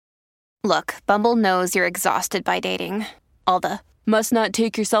Look, Bumble knows you're exhausted by dating. All the must not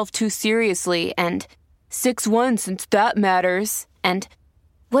take yourself too seriously and 6'1" since that matters. And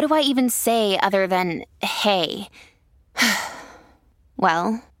what do I even say other than hey?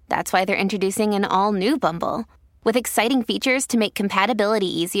 Well, that's why they're introducing an all-new Bumble with exciting features to make compatibility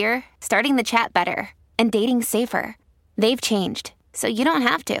easier, starting the chat better, and dating safer. They've changed, so you don't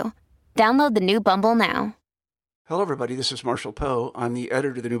have to. Download the new Bumble now. Hello, everybody. This is Marshall Poe. I'm the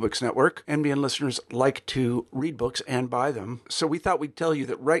editor of the New Books Network. NBN listeners like to read books and buy them. So we thought we'd tell you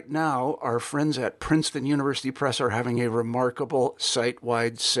that right now, our friends at Princeton University Press are having a remarkable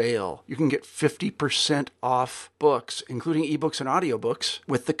site-wide sale. You can get 50% off books, including ebooks and audiobooks,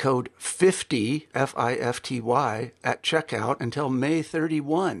 with the code 50, F-I-F-T-Y, at checkout until May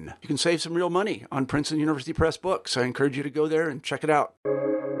 31. You can save some real money on Princeton University Press books. I encourage you to go there and check it out.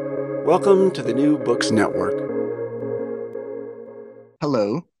 Welcome to the New Books Network.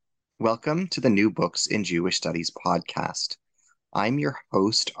 Hello, welcome to the New Books in Jewish Studies podcast. I'm your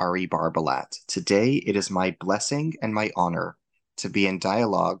host, Ari Barbalat. Today, it is my blessing and my honor to be in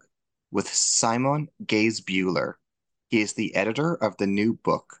dialogue with Simon Geissbühler. He is the editor of the new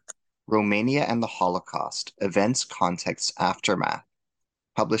book, Romania and the Holocaust, Events, Context, Aftermath,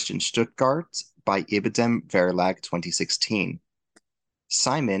 published in Stuttgart by Ibidem Verlag 2016.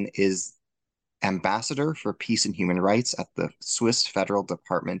 Simon is Ambassador for Peace and Human Rights at the Swiss Federal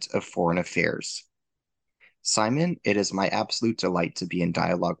Department of Foreign Affairs. Simon, it is my absolute delight to be in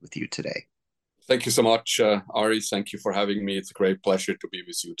dialogue with you today. Thank you so much, Ari. Thank you for having me. It's a great pleasure to be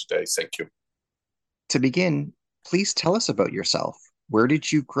with you today. Thank you. To begin, please tell us about yourself. Where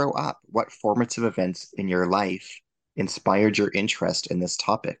did you grow up? What formative events in your life inspired your interest in this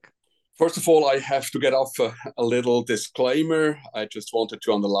topic? First of all, I have to get off a little disclaimer. I just wanted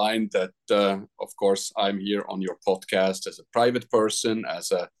to underline that, of course, I'm here on your podcast as a private person,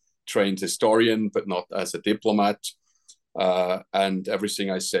 as a trained historian, but not as a diplomat. And everything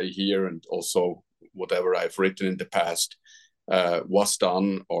I say here and also whatever I've written in the past was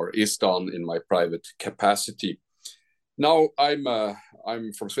done or is done in my private capacity. Now, I'm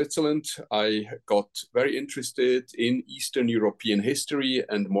from Switzerland. I got very interested in Eastern European history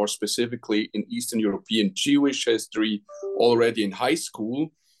and more specifically in Eastern European Jewish history already in high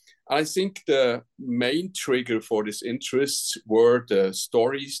school. I think the main trigger for this interest were the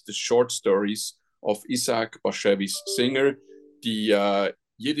short stories of Isaac Bashevis Singer, the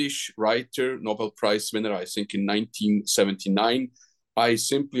Yiddish writer, Nobel Prize winner, I think in 1979. I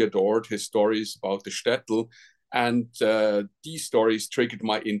simply adored his stories about the shtetl. And these stories triggered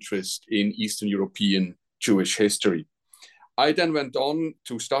my interest in Eastern European Jewish history. I then went on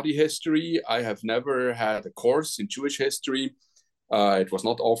to study history. I have never had a course in Jewish history. It was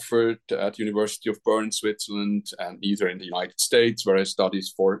not offered at the University of Bern, Switzerland, and neither in the United States, where I studied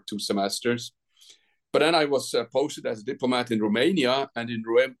for 2 semesters. But then I was posted as a diplomat in Romania, and in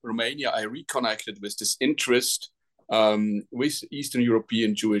Romania, I reconnected with this interest with Eastern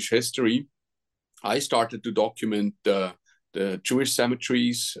European Jewish history. I started to document the Jewish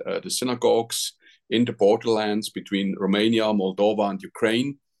cemeteries, the synagogues in the borderlands between Romania, Moldova, and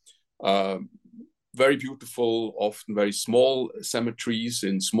Ukraine. Very beautiful, often very small cemeteries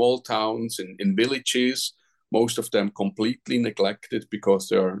in small towns, in villages, most of them completely neglected because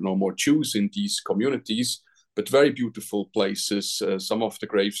there are no more Jews in these communities, but very beautiful places. Some of the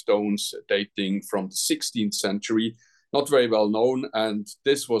gravestones dating from the 16th century, not very well known. And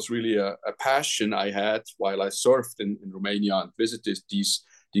this was really a passion I had while I surfed in Romania and visited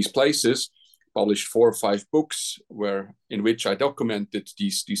these places, published 4 or 5 books in which I documented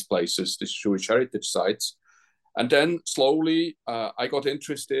these places, these Jewish heritage sites. And then slowly I got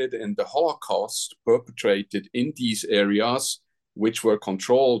interested in the Holocaust perpetrated in these areas, which were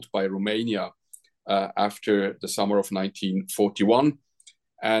controlled by Romania after the summer of 1941.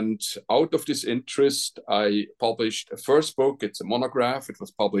 And out of this interest, I published a first book. It's a monograph. It was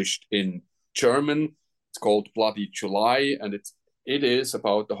published in German. It's called Bloody July, and it is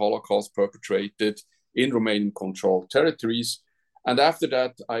about the Holocaust perpetrated in Romanian-controlled territories. And after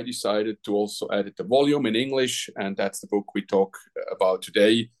that, I decided to also edit a volume in English, and that's the book we talk about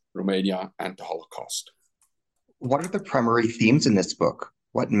today, Romania and the Holocaust. What are the primary themes in this book?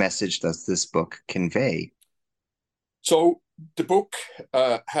 What message does this book convey? So the book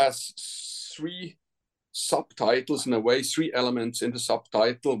has 3 subtitles in a way, 3 elements in the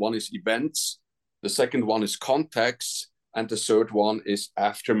subtitle. One is events, the second one is context, and the third one is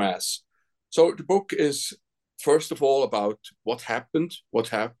aftermath. So the book is, first of all, about what happened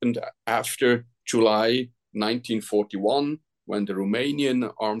after July 1941, when the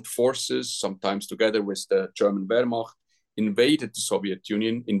Romanian armed forces, sometimes together with the German Wehrmacht, invaded the Soviet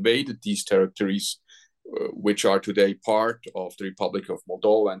Union, invaded these territories, which are today part of the Republic of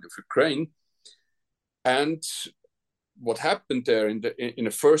Moldova and of Ukraine. And what happened there in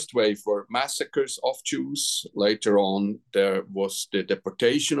the first wave were massacres of Jews. Later on, there was the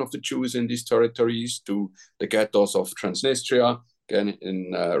deportation of the Jews in these territories to the ghettos of Transnistria, again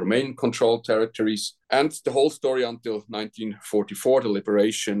in Romanian-controlled territories, and the whole story until 1944, the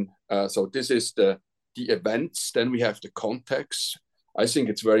liberation. So this is the events. Then we have the context. I think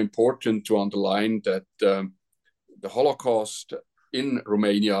it's very important to underline that the Holocaust in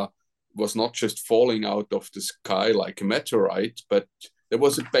Romania was not just falling out of the sky like a meteorite, but there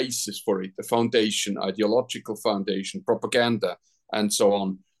was a basis for it, a foundation, ideological foundation, propaganda, and so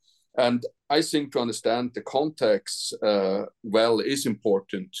on. And I think to understand the context well is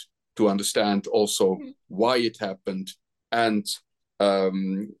important to understand also why it happened, and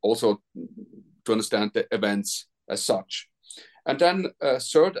also to understand the events as such. And then a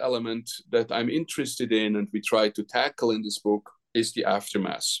third element that I'm interested in and we try to tackle in this book is the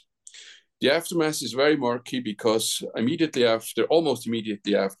aftermath. The aftermath is very murky because almost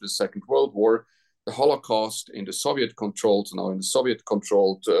immediately after the Second World War, the Holocaust in the Soviet-controlled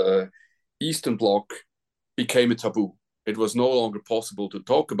Eastern Bloc became a taboo. It was no longer possible to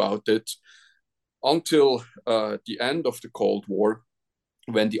talk about it until the end of the Cold War,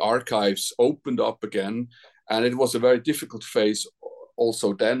 when the archives opened up again. And it was a very difficult phase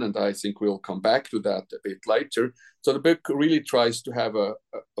also then, and I think we'll come back to that a bit later. So the book really tries to have a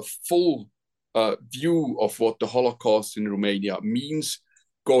full view of what the Holocaust in Romania means,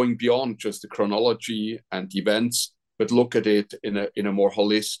 going beyond just the chronology and events, but look at it in a more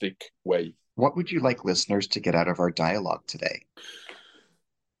holistic way. What would you like listeners to get out of our dialogue today?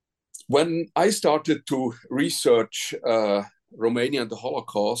 When I started to research Romania and the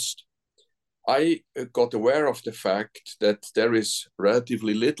Holocaust, I got aware of the fact that there is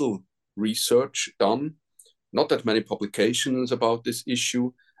relatively little research done, not that many publications about this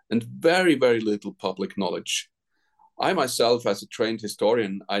issue, and very, very little public knowledge. I myself, as a trained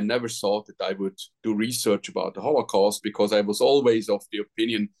historian, I never thought that I would do research about the Holocaust, because I was always of the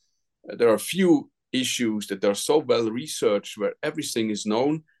opinion there are few issues that are so well researched where everything is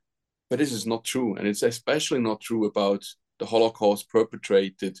known, but this is not true. And it's especially not true about the Holocaust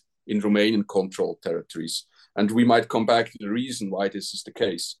perpetrated in Romanian-controlled territories. And we might come back to the reason why this is the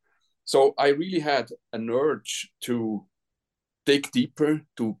case. So I really had an urge to dig deeper,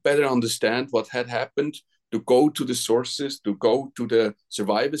 to better understand what had happened, to go to the sources, to go to the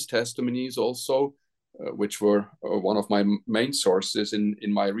survivors' testimonies also, which were one of my main sources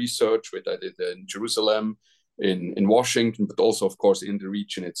in my research, which I did in Jerusalem, in Washington, but also, of course, in the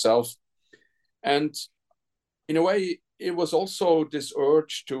region itself. And in a way, it was also this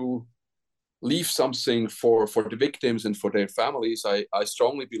urge to leave something for the victims and for their families. I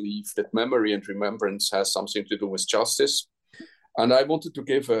strongly believe that memory and remembrance has something to do with justice. And I wanted to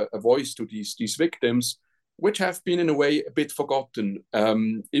give a voice to these victims, which have been in a way a bit forgotten.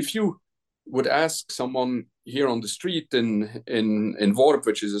 If you would ask someone here on the street in Worp,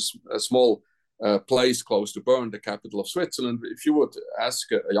 which is a small place close to Bern, the capital of Switzerland, if you would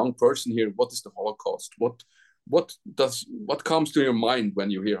ask a young person here, what is the Holocaust? What comes to your mind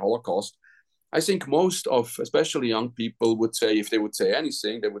when you hear Holocaust? I think most of, especially young people, would say, if they would say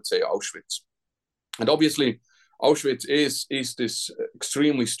anything, they would say Auschwitz. And obviously, Auschwitz is this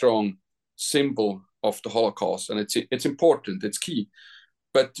extremely strong symbol of the Holocaust, and it's important, it's key.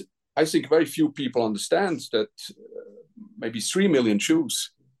 But I think very few people understand that maybe 3 million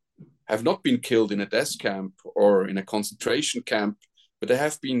Jews have not been killed in a death camp or in a concentration camp, but they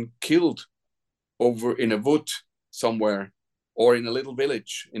have been killed over in a wood somewhere, or in a little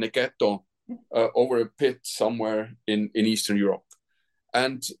village, in a ghetto, over a pit somewhere in Eastern Europe.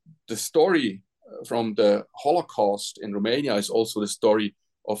 And the story from the Holocaust in Romania is also the story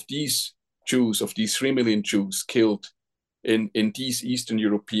of these Jews, of these 3 million Jews killed in these Eastern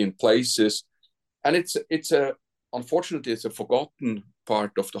European places. And unfortunately, it's a forgotten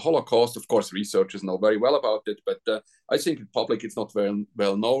part of the Holocaust. Of course, researchers know very well about it, but I think in public it's not very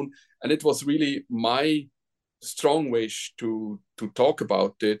well known. And it was really my strong wish to talk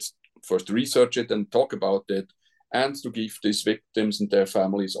about it, first to research it and talk about it, and to give these victims and their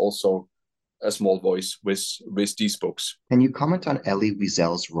families also a small voice with these books. Can you comment on Elie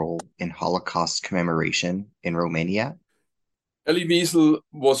Wiesel's role in Holocaust commemoration in Romania? Elie Wiesel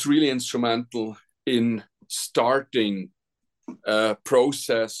was really instrumental in starting a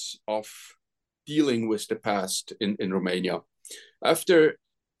process of dealing with the past in Romania. After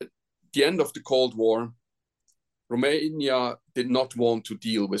the end of the Cold War, Romania did not want to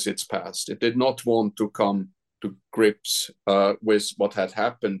deal with its past. It did not want to come to grips with what had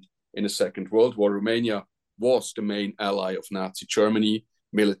happened in the Second World War. Romania was the main ally of Nazi Germany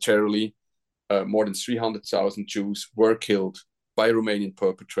militarily. More than 300,000 Jews were killed by Romanian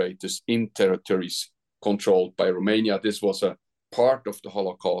perpetrators in territories controlled by Romania. This was a part of the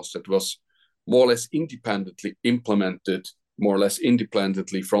Holocaust that was more or less independently implemented, more or less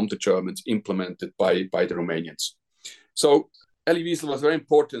independently from the Germans, implemented by the Romanians. So Elie Wiesel was very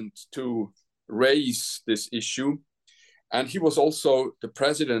important to raise this issue. And he was also the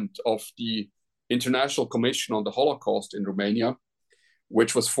president of the International Commission on the Holocaust in Romania,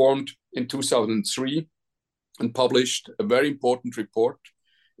 which was formed in 2003 and published a very important report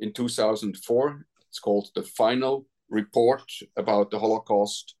in 2004. It's called the Final Report about the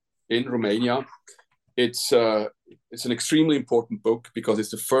Holocaust in Romania. It's an extremely important book because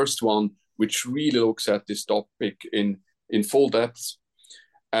it's the first one which really looks at this topic in full depth.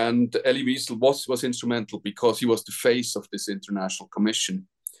 And Elie Wiesel was instrumental because he was the face of this international commission.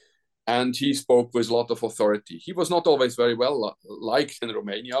 And he spoke with a lot of authority. He was not always very well liked in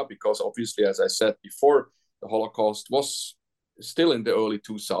Romania because obviously, as I said before, the Holocaust was still in the early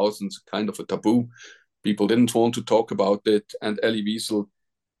 2000s, kind of a taboo. People didn't want to talk about it. And Elie Wiesel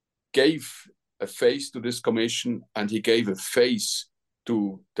gave a face to this commission, and he gave a face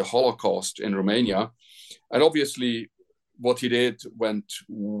to the Holocaust in Romania. And obviously, what he did went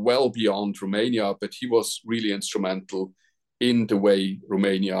well beyond Romania, but he was really instrumental in the way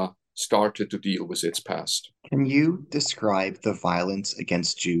Romania started to deal with its past. Can you describe the violence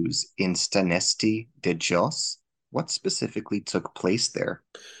against Jews in Stănești de Jos? What specifically took place there?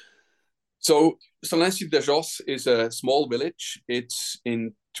 So Stănești de Jos is a small village. It's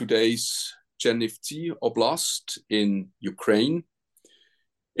in today's Chernihiv Oblast in Ukraine.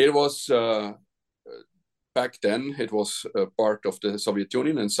 It was back then, it was part of the Soviet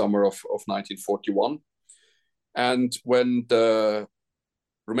Union in summer of 1941. And when the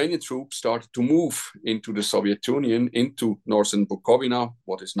Romanian troops started to move into the Soviet Union, into northern Bukovina,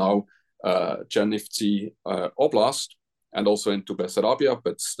 what is now Chernihiv Oblast, and also into Bessarabia,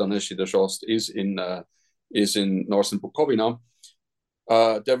 but Stănești de Jos is in northern Bukovina.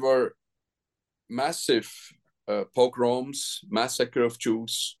 There were massive pogroms, massacre of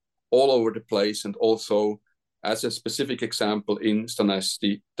Jews all over the place, and also as a specific example in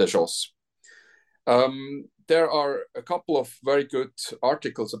Stănești de Jos. There are a couple of very good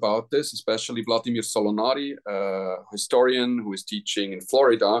articles about this, especially Vladimir Solonari, a historian who is teaching in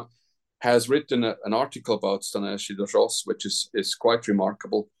Florida, has written an article about Stănești de Jos, which is quite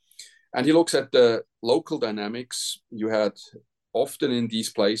remarkable. And he looks at the local dynamics. You had often in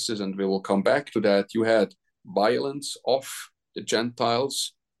these places, and we will come back to that, you had violence of the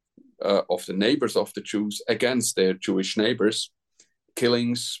Gentiles, of the neighbors of the Jews against their Jewish neighbors.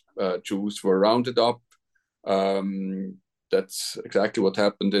 Killings, Jews were rounded up. That's exactly what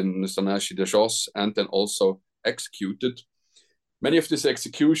happened in Stănești de Jos, and then also executed. Many of these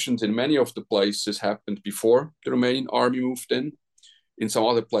executions in many of the places happened before the Romanian army moved in. In some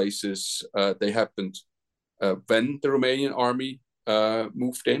other places, they happened when the Romanian army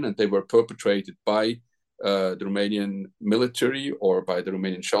moved in, and they were perpetrated by the Romanian military or by the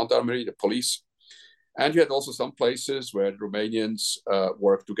Romanian gendarmerie, the police. And you had also some places where the Romanians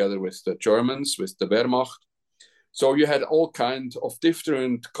worked together with the Germans, with the Wehrmacht. So you had all kinds of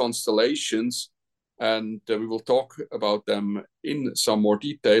different constellations, and we will talk about them in some more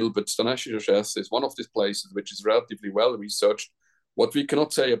detail. But Stănești de Jos is one of these places which is relatively well researched. What we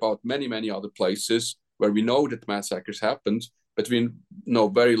cannot say about many, many other places where we know that massacres happened, but we know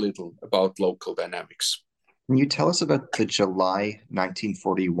very little about local dynamics. Can you tell us about the July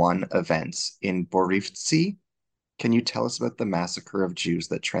 1941 events in Borivci? Can you tell us about the massacre of Jews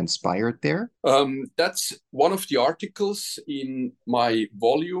that transpired there? That's one of the articles in my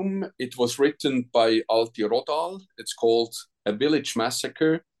volume. It was written by Alti Rodal. It's called A Village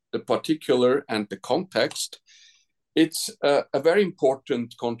Massacre, the Particular and the Context. It's a very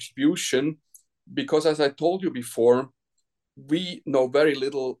important contribution because, as I told you before, we know very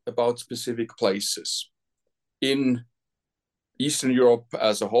little about specific places in Eastern Europe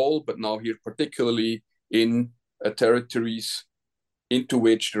as a whole, but now here particularly in territories into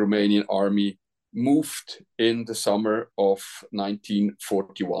which the Romanian army moved in the summer of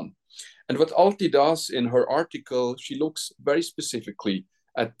 1941. And what Alti does in her article, she looks very specifically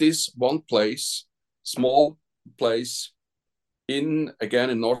at this one place, small place in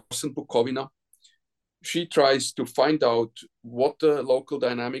northern Bukovina. She tries to find out what the local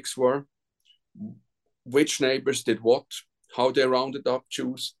dynamics were, which neighbors did what, how they rounded up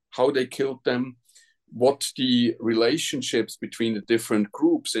Jews, how they killed them, what the relationships between the different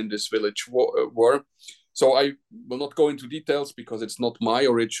groups in this village were. So I will not go into details because it's not my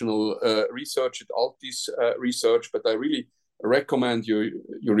original research, it's Alti's research, but I really recommend your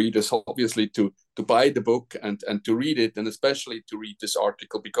readers obviously to buy the book and to read it, and especially to read this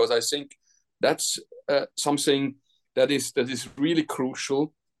article, because I think that's something that is really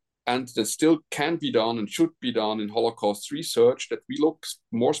crucial and that still can be done and should be done in Holocaust research, that we look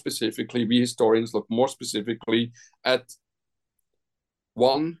more specifically, we historians look more specifically at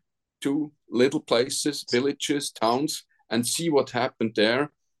one, two little places, villages, towns, and see what happened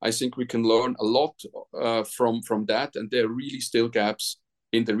there. I think we can learn a lot from that, and there are really still gaps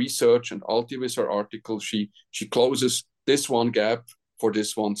in the research. And Alti, with her article, she closes this one gap for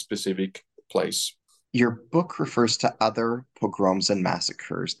this one specific place. Your book refers to other pogroms and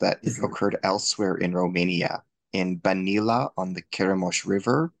massacres that occurred elsewhere in Romania, in Banila on the Keremosh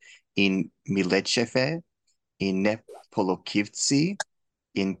River, in Milecheve, in Nepolokivtsi,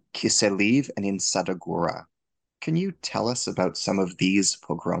 in Kiselev, and in Sadagora. Can you tell us about some of these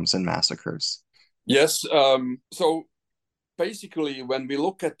pogroms and massacres? Yes. So basically, when we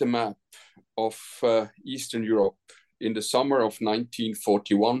look at the map of Eastern Europe in the summer of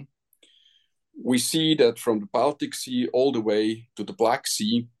 1941, we see that from the Baltic Sea all the way to the Black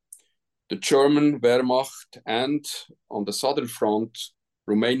Sea, the German Wehrmacht and on the southern front,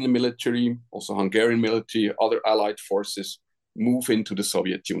 Romanian military, also Hungarian military, other allied forces move into the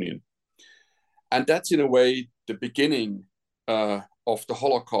Soviet Union. And that's in a way the beginning of the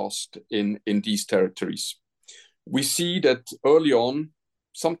Holocaust in these territories. We see that early on,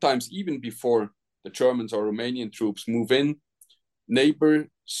 sometimes even before the Germans or Romanian troops move in, neighbors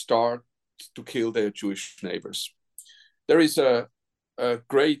start to kill their Jewish neighbors. There is a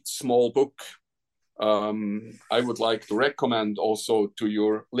great small book I would like to recommend also to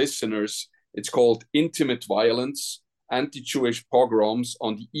your listeners. It's called Intimate Violence, Anti-Jewish Pogroms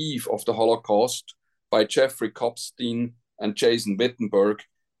on the Eve of the Holocaust by Jeffrey Kopstein and Jason Wittenberg.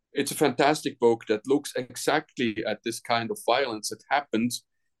 It's a fantastic book that looks exactly at this kind of violence that happened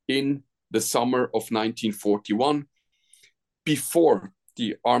in the summer of 1941, before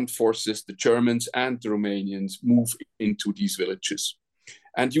the armed forces, the Germans and the Romanians, move into these villages.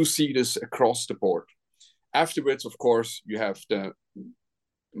 And you see this across the board. Afterwards, of course, you have the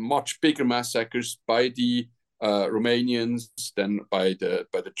much bigger massacres by the Romanians, then by the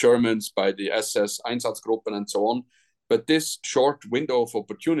Germans, by the SS Einsatzgruppen and so on. But this short window of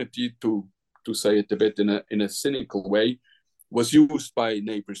opportunity, to say it a bit in a cynical way, was used by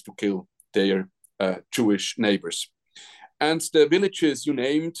neighbors to kill their Jewish neighbors. And the villages you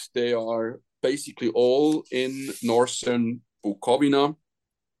named, they are basically all in northern Bukovina,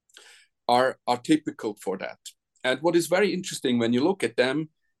 are typical for that. And what is very interesting when you look at them,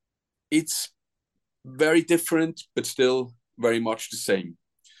 it's very different, but still very much the same.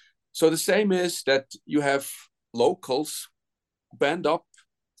 So the same is that you have locals band up,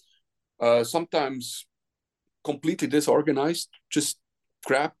 sometimes completely disorganized, just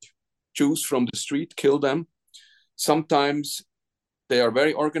grab Jews from the street, kill them. Sometimes they are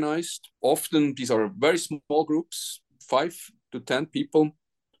very organized. Often these are very small groups, 5 to 10 people,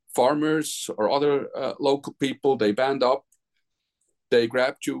 farmers or other local people. They band up, they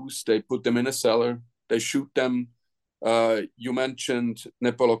grab Jews, they put them in a cellar, they shoot them. You mentioned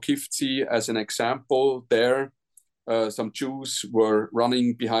Nepolokivtsi as an example there. Some Jews were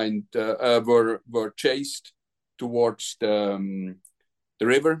running behind, were chased towards the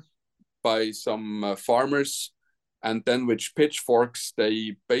river by some farmers, and then with pitchforks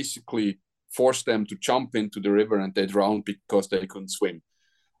they basically forced them to jump into the river, and they drowned because they couldn't swim.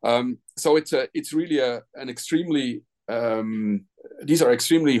 So it's really an extremely these are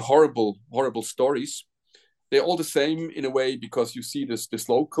extremely horrible stories. They're all the same in a way, because you see this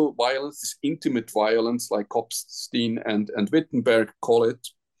local violence, this intimate violence, like Kopstein and Wittenberg call it.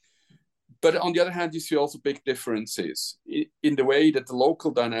 But on the other hand, you see also big differences in the way that the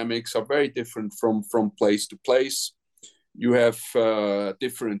local dynamics are very different from place to place. You have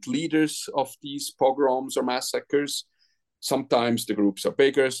different leaders of these pogroms or massacres. Sometimes the groups are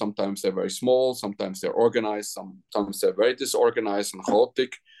bigger, sometimes they're very small, sometimes they're organized, sometimes they're very disorganized and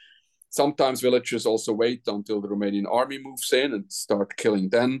chaotic. Sometimes villagers also wait until the Romanian army moves in and start killing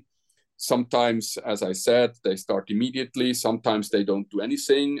then. Sometimes, as I said, they start immediately. Sometimes they don't do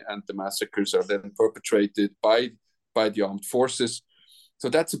anything, and the massacres are then perpetrated by the armed forces. So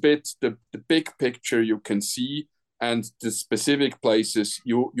that's a bit the big picture you can see. And the specific places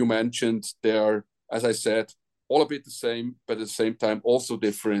you mentioned, they are, as I said, all a bit the same, but at the same time also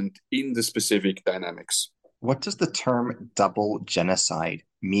different in the specific dynamics. What does the term double genocide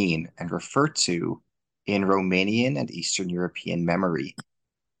mean and refer to in Romanian and Eastern European memory?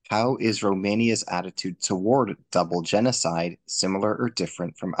 How is Romania's attitude toward double genocide similar or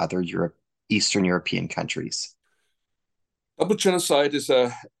different from other Eastern European countries? Double genocide is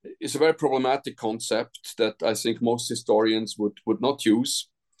a very problematic concept that I think most historians would not use,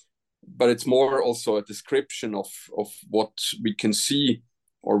 but it's more also a description of what we can see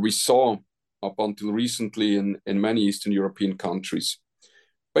or we saw up until recently in many Eastern European countries.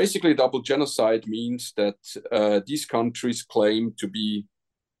 Basically, double genocide means that these countries claim to be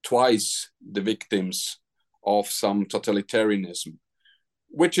twice the victims of some totalitarianism,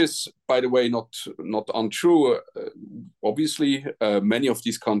 which is, by the way, not untrue. Obviously, many of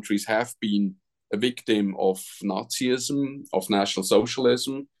these countries have been a victim of Nazism, of National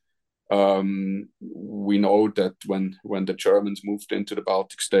Socialism. We know that when the Germans moved into the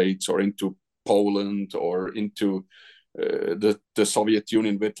Baltic states or into Poland or into the Soviet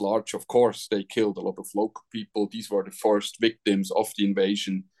Union writ large, of course, they killed a lot of local people. These were the first victims of the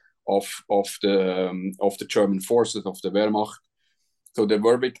invasion of the German forces, of the Wehrmacht. So there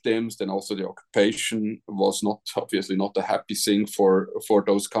were victims. Then also the occupation was obviously not a happy thing for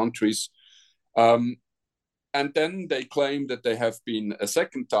those countries. And then they claim that they have been a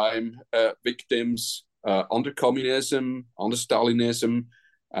second time victims under communism, under Stalinism.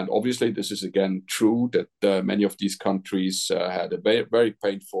 And obviously this is again true that many of these countries had a very, very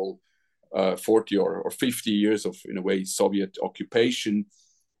painful 40 or 50 years of, in a way, Soviet occupation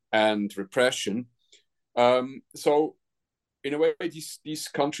and repression. So in a way, these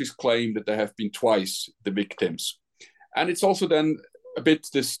countries claim that they have been twice the victims. And it's also then a bit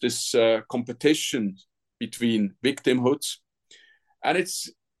this competition between victimhoods. And it's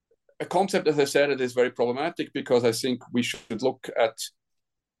a concept, as I said, that is very problematic because I think we should look at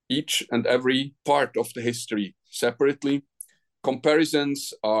each and every part of the history separately.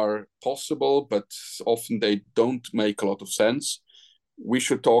 Comparisons are possible, but often they don't make a lot of sense. We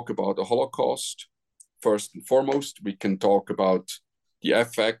should talk about the Holocaust first and foremost. We can talk about the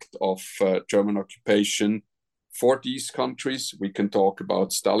effect of German occupation for these countries. We can talk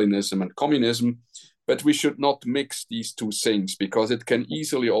about Stalinism and communism, but we should not mix these two things because it can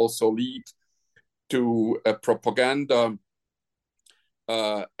easily also lead to a propaganda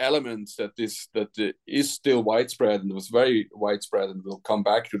elements that is still widespread and was very widespread, and we'll come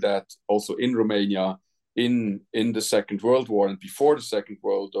back to that also in Romania in the Second World War and before the Second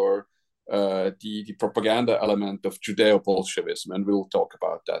World War, the propaganda element of Judeo-Bolshevism, and we'll talk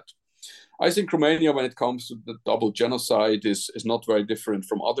about that. I think Romania, when it comes to the double genocide, is not very different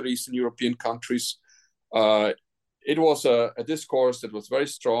from other Eastern European countries. It was a discourse that was very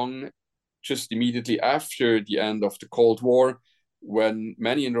strong just immediately after the end of the Cold War, when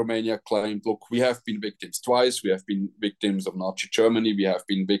many in Romania claimed, look, we have been victims twice. We have been victims of Nazi Germany. We have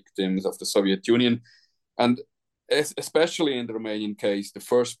been victims of the Soviet Union. And especially in the Romanian case, the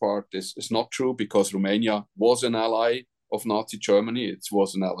first part is not true because Romania was an ally of Nazi Germany. It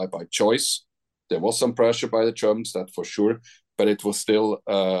was an ally by choice. There was some pressure by the Germans, that for sure, but it was still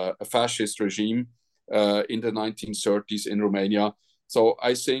a fascist regime in the 1930s in Romania. So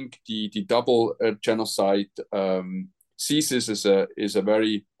I think the double genocide thesis is a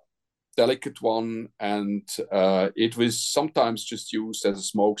very delicate one, and it was sometimes just used as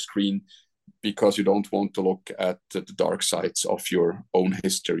a smokescreen because you don't want to look at the dark sides of your own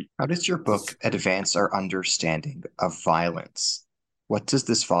history. How does your book advance our understanding of violence? What does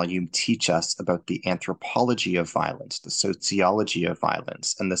this volume teach us about the anthropology of violence, the sociology of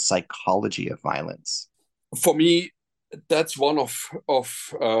violence, and the psychology of violence? For me, that's one of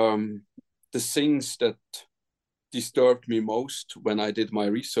the things that disturbed me most when I did my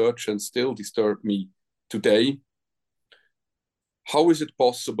research and still disturb me today. How is it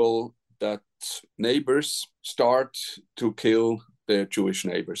possible that neighbors start to kill their Jewish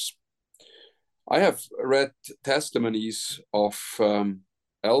neighbors? I have read testimonies of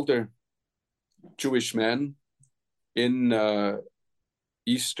elder Jewish men in northern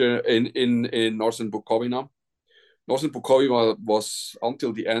Bukovina. Northern Bukovina was,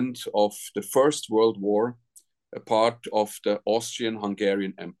 until the end of the First World War, a part of the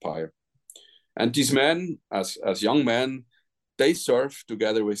Austrian-Hungarian Empire. And these men, as young men, they served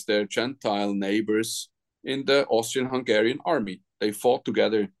together with their Gentile neighbors in the Austrian-Hungarian army. They fought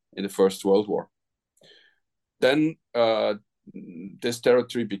together in the First World War. Then this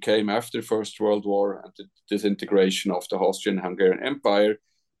territory became, after the First World War and the disintegration of the Austrian-Hungarian Empire,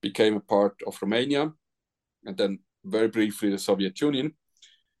 became a part of Romania, and then very briefly the Soviet Union.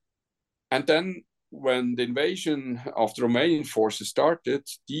 And then when the invasion of the Romanian forces started,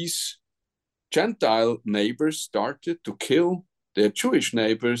 these Gentile neighbors started to kill their Jewish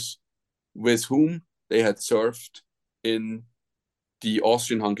neighbors with whom they had served in the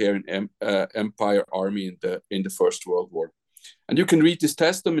Austrian-Hungarian Empire army in the First World War. And you can read these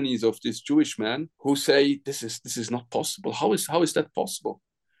testimonies of this Jewish man who say, this is not possible. How is that possible?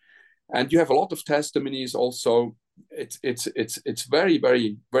 And you have a lot of testimonies also. It's very,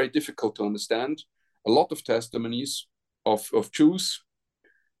 very, very difficult to understand. A lot of testimonies of Jews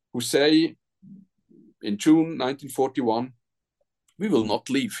who say in June 1941, we will not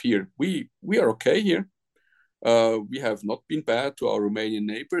leave here. We are okay here. We have not been bad to our Romanian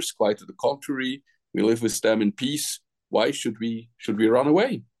neighbors. Quite to the contrary, we live with them in peace. Why should we run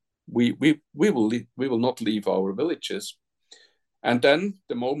away? We will not leave our villages. And then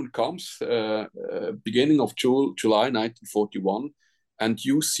the moment comes, beginning of July 1941, and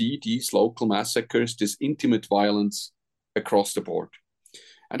you see these local massacres, this intimate violence across the board.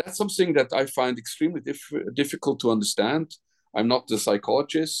 And that's something that I find extremely difficult to understand. I'm not a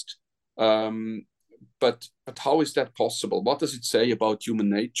psychologist, but how is that possible? What does it say about human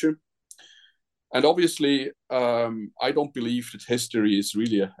nature? And obviously, I don't believe that history is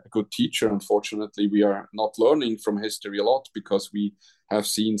really a good teacher. Unfortunately, we are not learning from history a lot because we have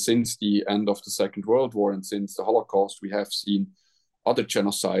seen since the end of the Second World War and since the Holocaust, we have seen other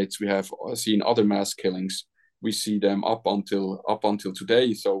genocides, we have seen other mass killings. We see them up until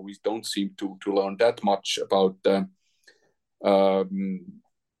today. So we don't seem to learn that much about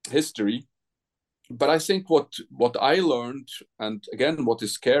history. But I think what I learned, and again, what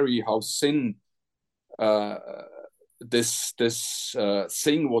is scary, how sin, this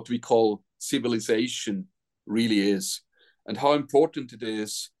thing, what we call civilization, really is, and how important it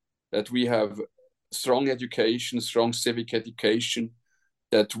is that we have strong education, strong civic education,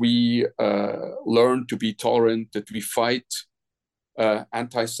 that we learn to be tolerant, that we fight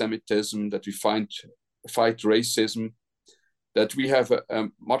anti-Semitism, that we fight racism, that we have a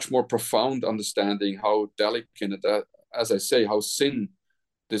much more profound understanding how delicate, as I say, how thin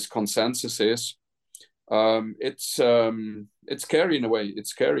this consensus is. It's scary in a way. It's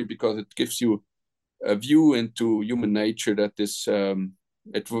scary because it gives you a view into human nature that is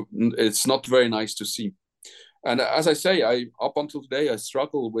it's not very nice to see. And as I say, up until today, I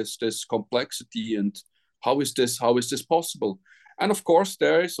struggle with this complexity and how is this possible? And of course,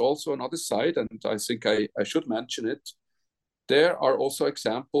 there is also another side, and I think I should mention it. There are also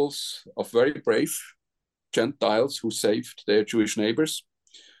examples of very brave Gentiles who saved their Jewish neighbors.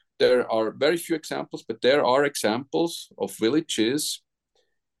 There are very few examples, but there are examples of villages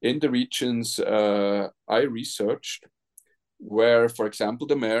in the regions I researched where, for example,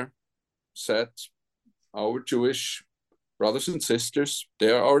 the mayor said, our Jewish brothers and sisters, they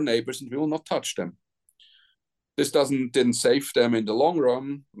are our neighbors and we will not touch them. This didn't save them in the long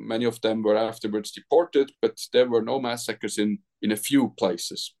run. Many of them were afterwards deported, but there were no massacres in a few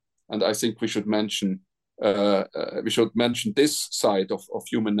places. And I think we should mention this side of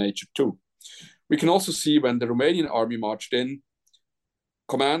human nature too. We can also see when the Romanian army marched in,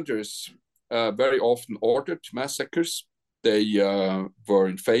 commanders very often ordered massacres. They were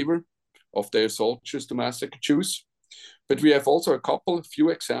in favor of their soldiers to massacre Jews. But we have also a few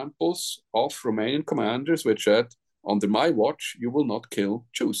examples of Romanian commanders which said, under my watch, you will not kill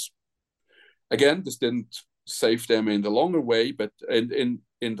Jews. Again, this didn't save them in the longer way, but in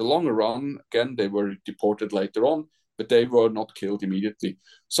the longer run, again, they were deported later on, but they were not killed immediately.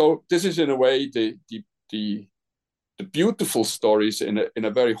 So this is in a way the beautiful stories in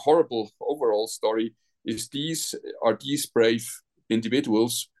a very horrible overall story is these brave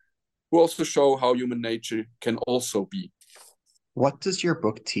individuals who also show how human nature can also be. What does your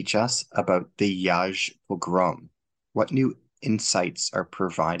book teach us about the Iași pogrom? What new insights are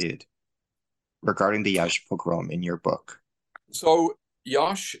provided regarding the Iași pogrom in your book? So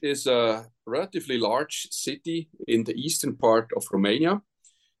Iași is a relatively large city in the eastern part of Romania.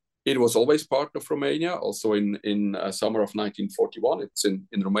 It was always part of Romania, also in summer of 1941. It's in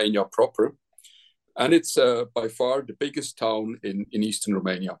Romania proper. And it's by far the biggest town in eastern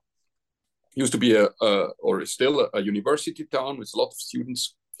Romania. Used to be or is still a university town with a lot of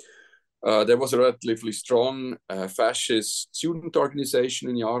students. There was a relatively strong fascist student organization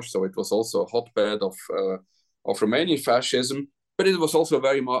in Iași, so it was also a hotbed of Romanian fascism. But it was also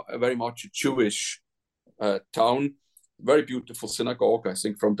very much a Jewish town. Very beautiful synagogue, I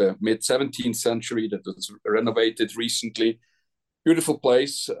think, from the mid-17th century that was renovated recently. Beautiful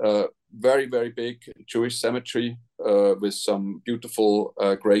place, very, very big Jewish cemetery with some beautiful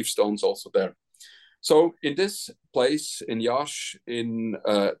gravestones also there. So in this place in Iași,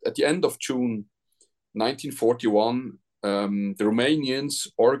 at the end of June 1941, the Romanians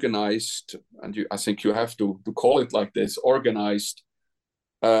organized, and I think you have to call it like this, organized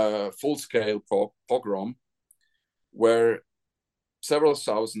full-scale pogrom, where several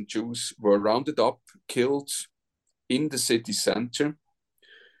thousand Jews were rounded up, killed in the city center.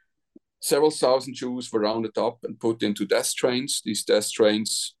 Several thousand Jews were rounded up and put into death trains. These death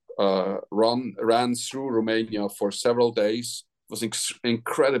trains ran through Romania for several days. It was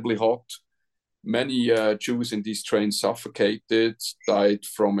incredibly hot. Many Jews in these trains suffocated, died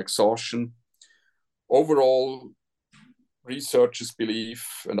from exhaustion. Overall, researchers believe,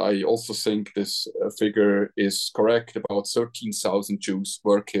 and I also think this figure is correct, about 13,000 Jews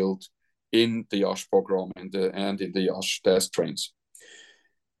were killed in the Yash pogrom and in the Yash death trains.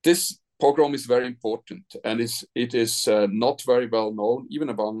 This pogrom is very important, and it is not very well known, even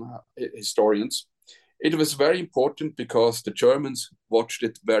among historians. It was very important because the Germans watched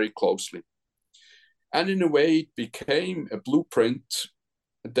it very closely. And in a way, it became a blueprint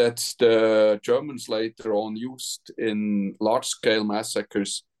that the Germans later on used in large-scale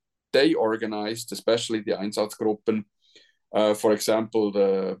massacres they organized, especially the Einsatzgruppen. For example,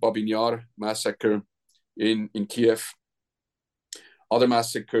 the Babin Yar massacre in Kiev. Other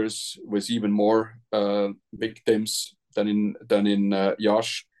massacres with even more victims than in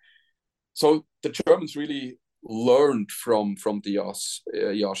Yash. So the Germans really learned from the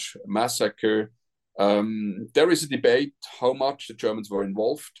Yash massacre. There is a debate how much the Germans were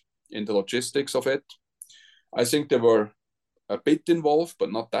involved in the logistics of it. I think they were a bit involved,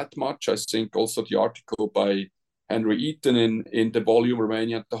 but not that much. I think also the article by Henry Eaton in the volume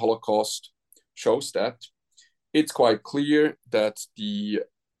Romania, the Holocaust, shows that. It's quite clear that the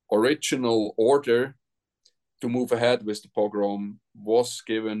original order to move ahead with the pogrom was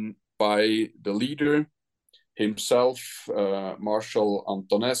given by the leader himself, Marshal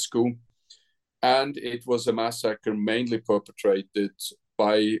Antonescu, and it was a massacre mainly perpetrated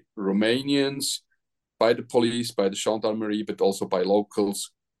by Romanians, by the police, by the gendarmerie, but also by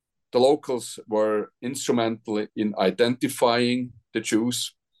locals. The locals were instrumental in identifying the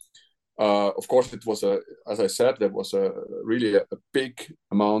Jews. Of course, it was as I said, there was really a big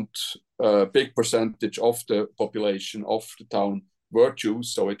amount, big percentage of the population of the town were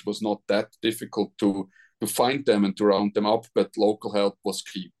Jews, so it was not that difficult to find them and to round them up, but local help was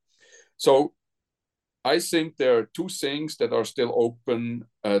key. So I think there are two things that are still open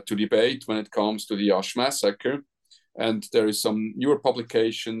to debate when it comes to the Yash massacre. And there is some newer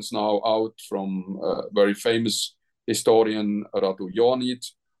publications now out from very famous historian Radu Ionit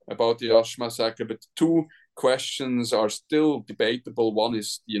about the Yash massacre, but two questions are still debatable. One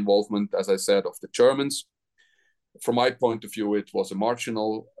is the involvement, as I said, of the Germans. From my point of view, it was a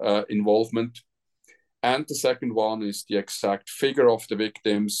marginal involvement. And the second one is the exact figure of the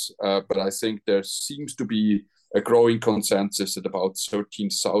victims, but I think there seems to be a growing consensus that about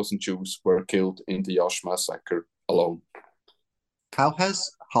 13,000 Jews were killed in the Yash massacre alone. How has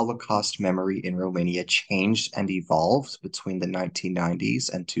Holocaust memory in Romania changed and evolved between the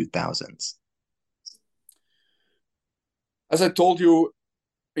 1990s and 2000s? As I told you,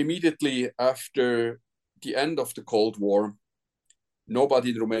 immediately after the end of the Cold War,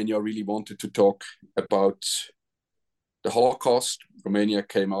 nobody in Romania really wanted to talk about the Holocaust. Romania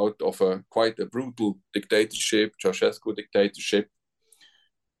came out of quite a brutal dictatorship, Ceausescu dictatorship.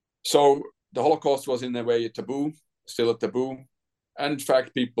 So the Holocaust was in a way a taboo, still a taboo. And in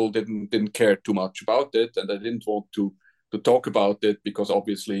fact, people didn't care too much about it, and they didn't want to talk about it because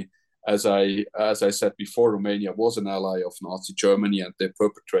obviously, as I said before, Romania was an ally of Nazi Germany, and they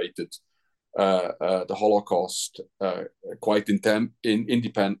perpetrated the Holocaust quite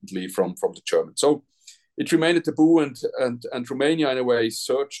independently from the Germans. So it remained a taboo, and Romania in a way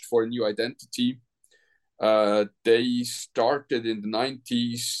searched for a new identity. They started in the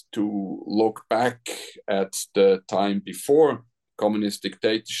 90s to look back at the time before communist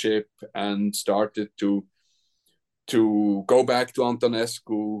dictatorship and started to go back to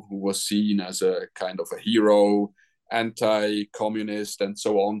Antonescu, who was seen as a kind of a hero, anti-communist, and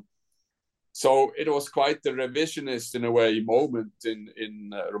so on. So it was quite a revisionist, in a way, moment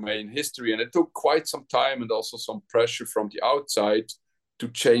in Romanian history. And it took quite some time and also some pressure from the outside to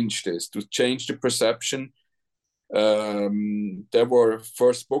change this, to change the perception. There were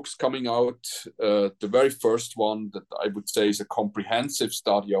first books coming out. The very first one that I would say is a comprehensive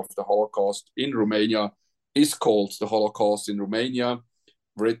study of the Holocaust in Romania is called The Holocaust in Romania,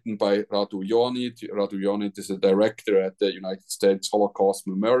 written by Radu Ionit. Radu Ionit is a director at the United States Holocaust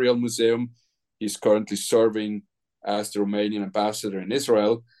Memorial Museum. He's currently serving as the Romanian ambassador in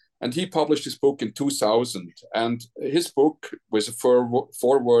Israel. And he published his book in 2000. And his book, with a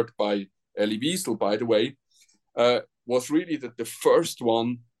foreword by Elie Wiesel, by the way, was really the first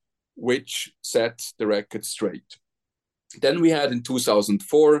one which set the record straight. Then we had in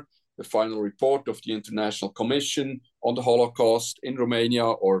 2004 the final report of the International Commission on the Holocaust in Romania,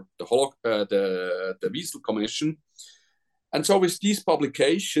 or the Wiesel Commission. And so with these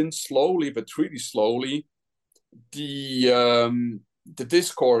publications, slowly but really slowly, the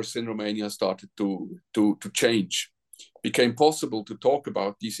discourse in Romania started to change. It became possible to talk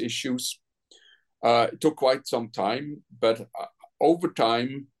about these issues. It took quite some time, but over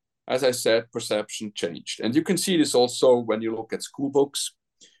time, as I said, perception changed. And you can see this also when you look at school books.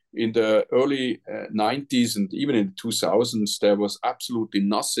 In the early 90s and even in the 2000s, there was absolutely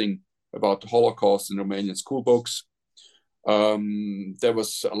nothing about the Holocaust in Romanian school books. There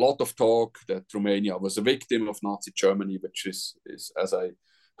was a lot of talk that Romania was a victim of Nazi Germany, which is as I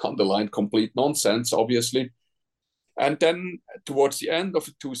underlined, complete nonsense, obviously. And then towards the end of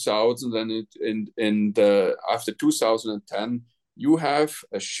the 2000s and after 2010, you have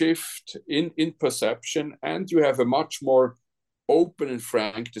a shift in perception, and you have a much more open and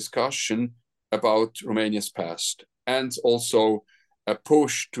frank discussion about Romania's past, and also a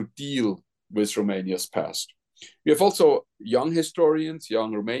push to deal with Romania's past. We have also young historians,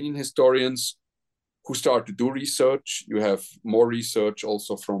 young Romanian historians, who start to do research. You have more research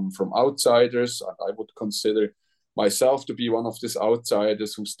also from outsiders. I would consider myself to be one of these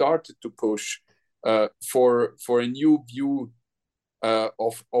outsiders who started to push for a new view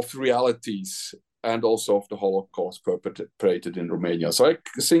of realities and also of the Holocaust perpetrated in Romania. So I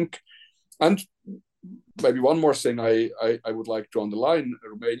think, and maybe one more thing I would like to underline,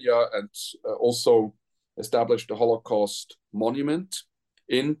 Romania and also established the Holocaust monument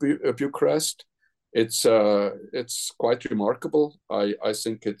in Bucharest. It's quite remarkable. I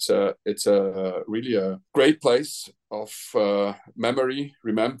think it's really a great place of memory,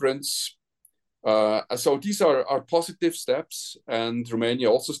 remembrance. So these are positive steps, and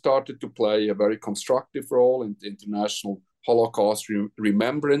Romania also started to play a very constructive role in the International Holocaust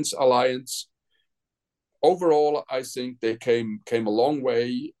Remembrance Alliance. Overall, I think they came a long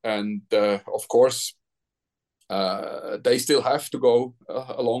way, and of course, they still have to go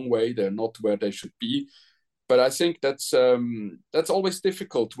a long way. They're not where they should be, but I think that's always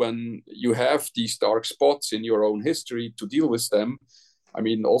difficult when you have these dark spots in your own history to deal with them. I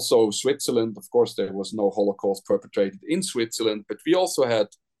mean, also Switzerland, of course, there was no Holocaust perpetrated in Switzerland, but we also had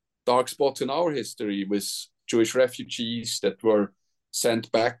dark spots in our history with Jewish refugees that were sent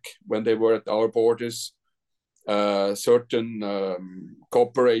back when they were at our borders. Certain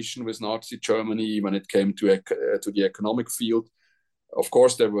cooperation with Nazi Germany when it came to the economic field. Of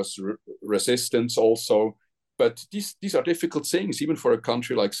course, there was resistance also, but these are difficult things, even for a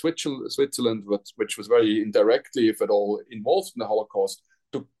country like Switzerland, which was very indirectly, if at all, involved in the Holocaust,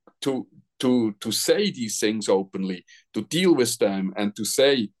 to say these things openly, to deal with them, and to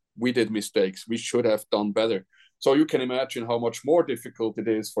say we did mistakes, we should have done better. So you can imagine how much more difficult it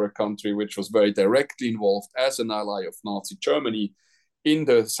is for a country which was very directly involved as an ally of Nazi Germany in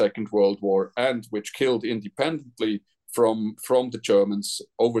the Second World War, and which killed independently from the Germans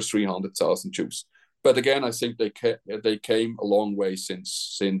over 300,000 Jews. But again, I think they came a long way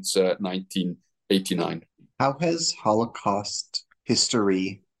since 1989. How has Holocaust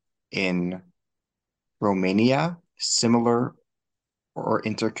history in Romania similar or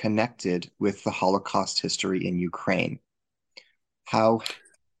interconnected with the Holocaust history in Ukraine? How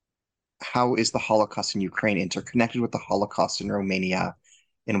is the Holocaust in Ukraine interconnected with the Holocaust in Romania?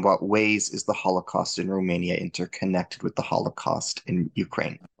 In what ways is the Holocaust in Romania interconnected with the Holocaust in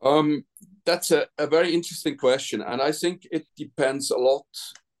Ukraine? That's a very interesting question. And I think it depends a lot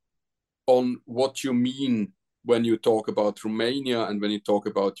on what you mean when you talk about Romania and when you talk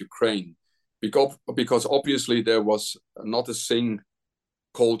about Ukraine. Because obviously there was not a thing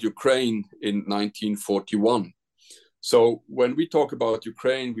called Ukraine in 1941. So when we talk about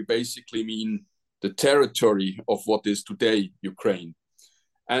Ukraine, we basically mean the territory of what is today Ukraine.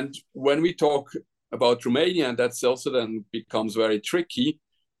 And when we talk about Romania, and that's also then becomes very tricky,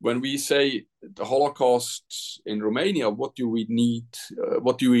 when we say the Holocaust in Romania, what do we need?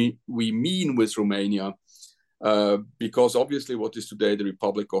 What do we mean with Romania? Because obviously what is today the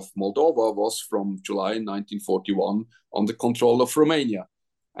Republic of Moldova was from July 1941 under control of Romania.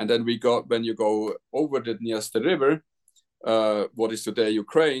 And then when you go over the Dniester River, what is today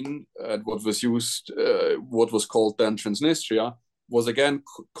Ukraine, what was called then Transnistria, was again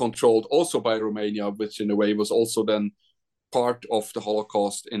controlled also by Romania, which in a way was also then part of the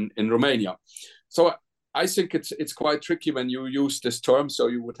Holocaust in Romania. So I think it's quite tricky when you use this term, so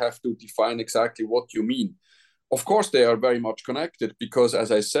you would have to define exactly what you mean. Of course, they are very much connected because,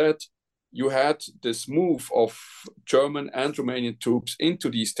 as I said, you had this move of German and Romanian troops into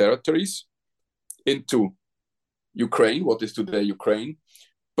these territories, into Ukraine, what is today Ukraine.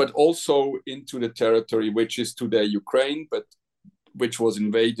 but also into the territory which is today Ukraine, but which was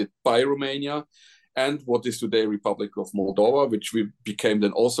invaded by Romania, and what is today Republic of Moldova, which became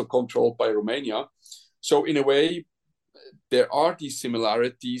then also controlled by Romania. So in a way, there are these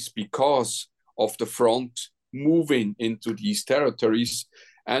similarities because of the front moving into these territories,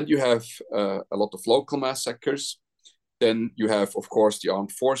 and you have a lot of local massacres. Then you have, of course, the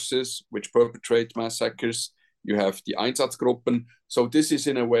armed forces which perpetrate massacres. You have the Einsatzgruppen. So this is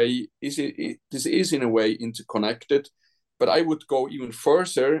in a way interconnected. But I would go even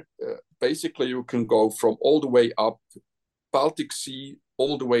further. Basically, you can go from all the way up Baltic Sea,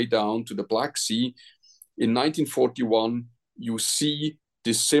 all the way down to the Black Sea. In 1941, you see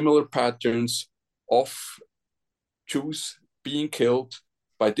these similar patterns of Jews being killed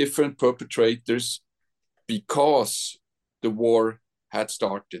by different perpetrators because the war had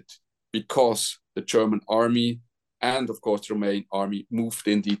started, because the German army and, of course, the Romanian army moved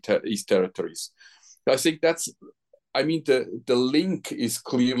in these territories. I think the link is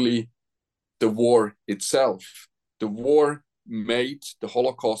clearly the war itself. The war made the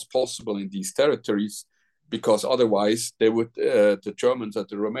Holocaust possible in these territories, because otherwise the Germans and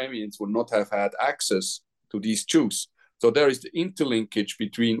the Romanians would not have had access to these Jews. So there is the interlinkage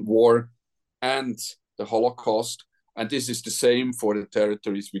between war and the Holocaust. And this is the same for the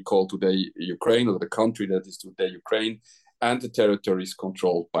territories we call today Ukraine, or the country that is today Ukraine, and the territories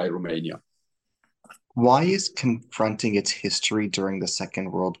controlled by Romania. Why is confronting its history during the Second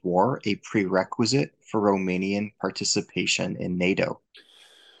World War a prerequisite for Romanian participation in NATO?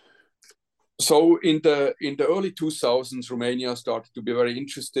 So in the early 2000s, Romania started to be very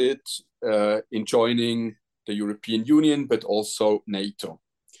interested in joining the European Union, but also NATO.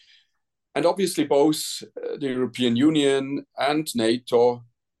 And obviously both the European Union and NATO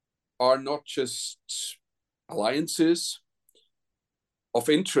are not just alliances of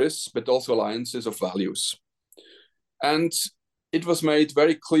interests, but also alliances of values. And it was made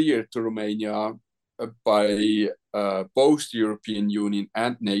very clear to Romania by both the European Union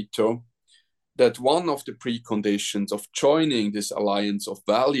and NATO that one of the preconditions of joining this alliance of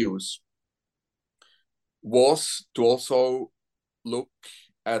values was to also look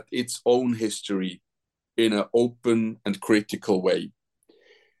at its own history in an open and critical way.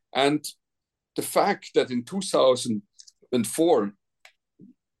 And the fact that in 2004,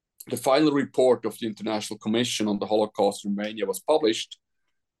 the final report of the International Commission on the Holocaust in Romania was published,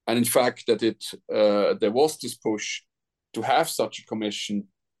 and in fact that there was this push to have such a commission,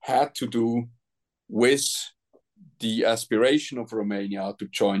 had to do with the aspiration of Romania to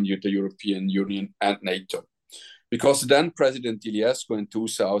join the European Union and NATO. Because then President Iliescu in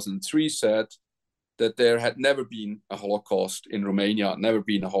 2003 said that there had never been a Holocaust in Romania, never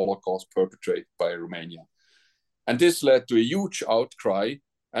been a Holocaust perpetrated by Romania. And this led to a huge outcry,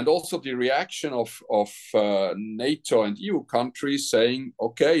 and also the reaction of NATO and EU countries saying,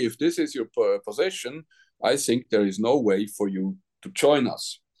 okay, if this is your position, I think there is no way for you to join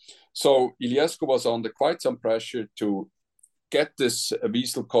us. So Iliescu was under quite some pressure to get this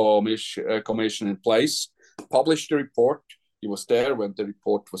Wiesel commission in place, publish the report. He was there when the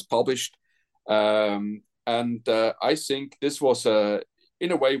report was published. And I think this was,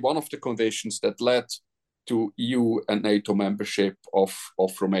 in a way, one of the conditions that led to EU and NATO membership of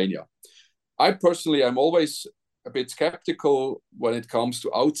Romania. I personally am always a bit skeptical when it comes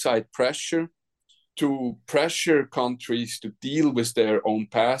to outside pressure. To pressure countries to deal with their own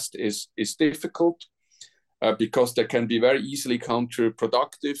past is difficult because there can be very easily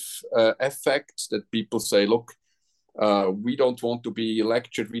counterproductive effects that people say, look, we don't want to be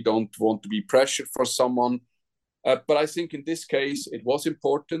lectured, we don't want to be pressured for someone. But I think in this case, it was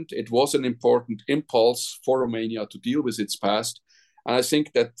important. It was an important impulse for Romania to deal with its past. And I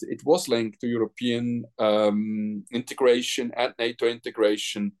think that it was linked to European integration and NATO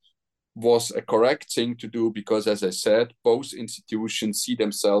integration was a correct thing to do because, as I said, both institutions see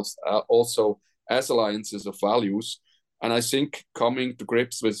themselves also as alliances of values. And I think coming to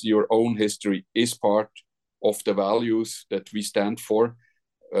grips with your own history is part of the values that we stand for.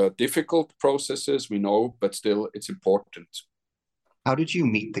 Difficult processes, we know, but still it's important. How did you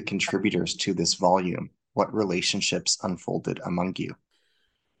meet the contributors to this volume? What relationships unfolded among you?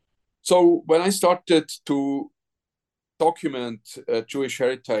 So when I started to document Jewish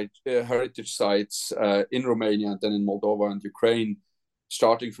heritage sites in Romania and then in Moldova and Ukraine,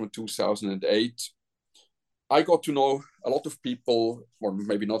 starting from 2008, I got to know a lot of people, or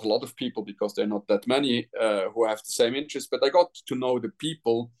maybe not a lot of people because there are not that many who have the same interest, but I got to know the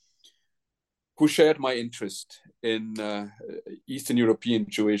people who shared my interest in Eastern European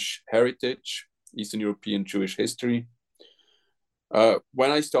Jewish heritage, Eastern European Jewish history.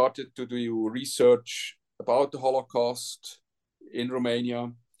 When I started to do research about the Holocaust in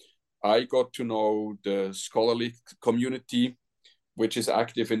Romania, I got to know the scholarly community, which is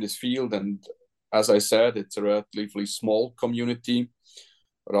active in this field. And as I said, it's a relatively small community.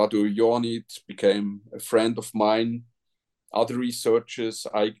 Radu Ionit became a friend of mine. Other researchers,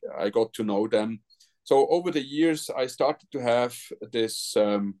 I got to know them. So over the years, I started to have this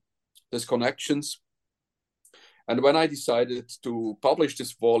connections. And when I decided to publish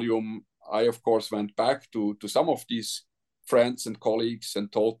this volume, I, of course, went back to some of these friends and colleagues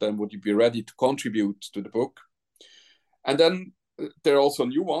and told them, would you be ready to contribute to the book? And then there are also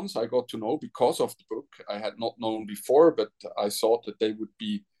new ones I got to know because of the book I had not known before, but I thought that they would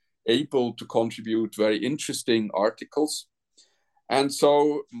be able to contribute very interesting articles. And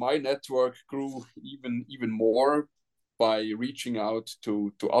so my network grew even more by reaching out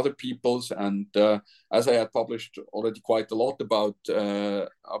to other peoples. And as I had published already quite a lot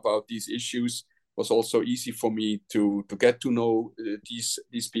about these issues, it was also easy for me to get to know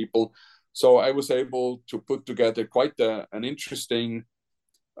these people. So I was able to put together quite an interesting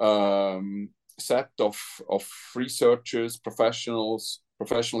set of researchers, professional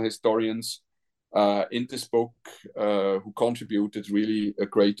historians in this book who contributed really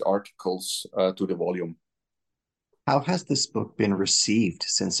great articles to the volume. How has this book been received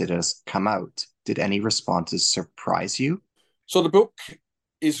since it has come out? Did any responses surprise you? So the book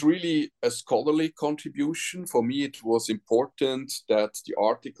is really a scholarly contribution. For me, it was important that the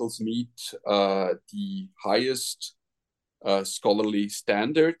articles meet the highest scholarly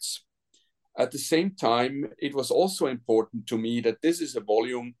standards. At the same time, it was also important to me that this is a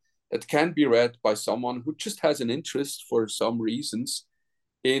volume that can be read by someone who just has an interest for some reasons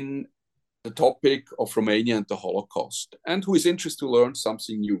in the topic of Romania and the Holocaust, and who is interested to learn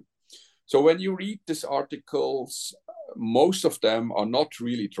something new. So when you read these articles, most of them are not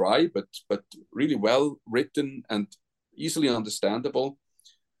really dry, but really well written and easily understandable.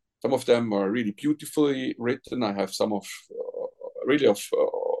 Some of them are really beautifully written. I have some of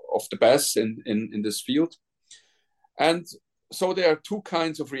the best in this field. And so there are two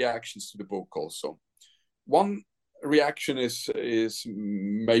kinds of reactions to the book also. One reaction is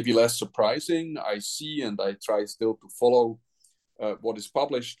maybe less surprising. I see, and I try still to follow what is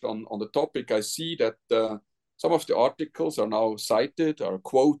published on the topic. I see that some of the articles are now cited, are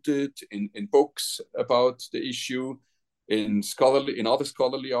quoted in books about the issue, in other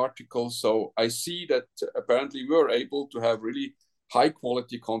scholarly articles. So I see that apparently we are able to have really high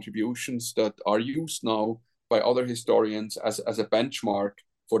quality contributions that are used now by other historians as a benchmark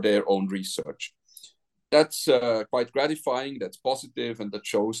for their own research. That's quite gratifying, that's positive, and that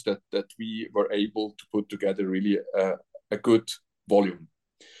shows that we were able to put together really a good volume.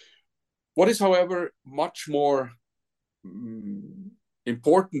 What is, however, much more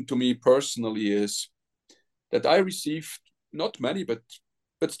important to me personally is that I received not many, but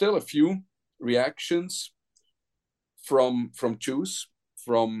still a few reactions from Jews,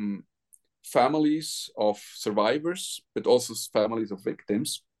 from families of survivors, but also families of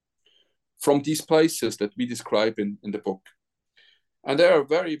victims, from these places that we describe in the book. And there are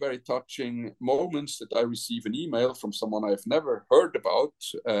very, very touching moments that I receive an email from someone I've never heard about,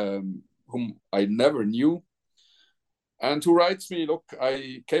 whom I never knew, and who writes me, look,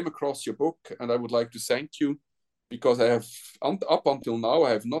 I came across your book and I would like to thank you because I have, up until now,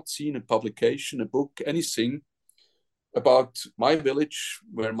 I have not seen a publication, a book, anything about my village,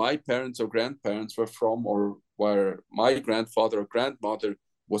 where my parents or grandparents were from, or where my grandfather or grandmother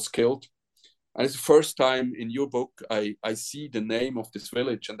was killed. And it's the first time in your book I see the name of this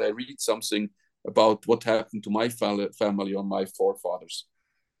village and I read something about what happened to my family or my forefathers.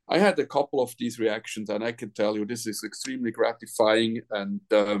 I had a couple of these reactions, and I can tell you this is extremely gratifying, and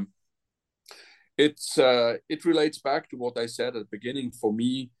it relates back to what I said at the beginning. For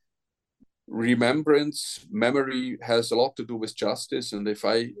me, memory has a lot to do with justice, and if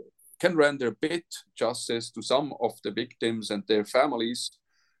I can render a bit justice to some of the victims and their families,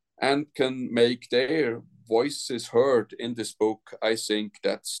 and can make their voices heard in this book, I think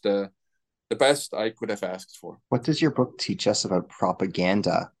that's the best I could have asked for. What does your book teach us about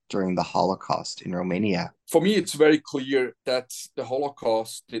propaganda during the Holocaust in Romania? For me, it's very clear that the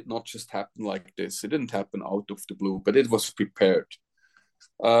Holocaust did not just happen like this. It didn't happen out of the blue, but it was prepared.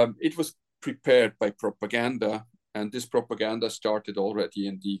 It was prepared by propaganda, and this propaganda started already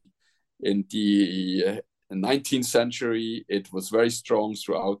in the 19th century. It was very strong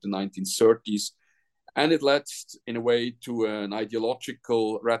throughout the 1930s, and it led in a way to an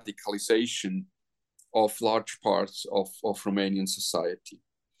ideological radicalization of large parts of Romanian society.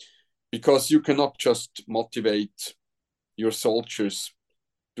 Because you cannot just motivate your soldiers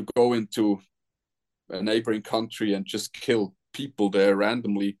to go into a neighboring country and just kill people there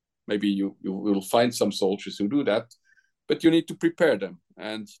randomly. Maybe you will find some soldiers who do that, but you need to prepare them,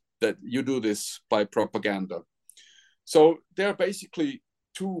 and that you do this by propaganda. So there are basically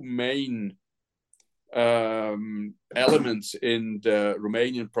two main elements in the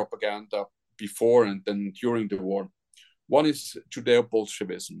Romanian propaganda before and then during the war. One is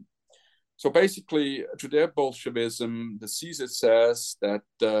Judeo-Bolshevism. So basically, Judeo-Bolshevism, the thesis says that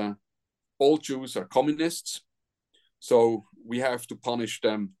all Jews are communists, so we have to punish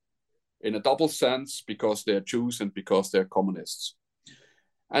them in a double sense because they're Jews and because they're communists.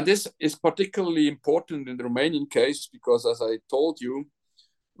 And this is particularly important in the Romanian case because, as I told you,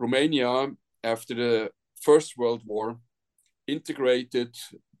 Romania, after the First World War, integrated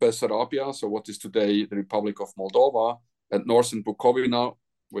Bessarabia, so what is today the Republic of Moldova, and Northern Bukovina,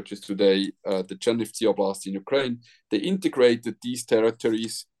 which is today the Chernivtsi Oblast in Ukraine. They integrated these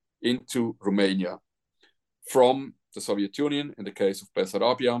territories into Romania from the Soviet Union, in the case of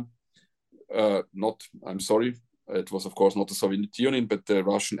Bessarabia. It was of course not the Soviet Union, but the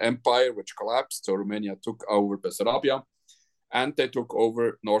Russian Empire, which collapsed. So Romania took over Bessarabia, and they took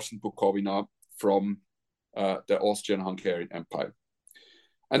over Northern Bukovina from the Austrian-Hungarian Empire.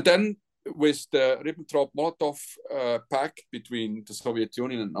 And then with the Ribbentrop-Molotov pact between the Soviet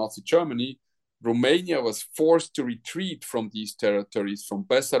Union and Nazi Germany, Romania was forced to retreat from these territories, from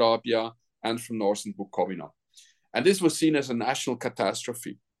Bessarabia and from Northern Bukovina. And this was seen as a national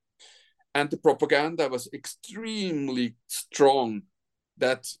catastrophe. And the propaganda was extremely strong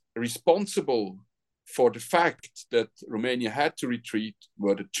that responsible for the fact that Romania had to retreat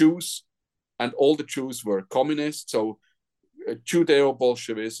were the Jews, and all the Jews were communists. So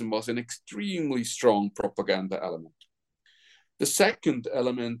Judeo-Bolshevism was an extremely strong propaganda element. The second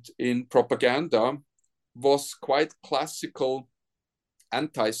element in propaganda was quite classical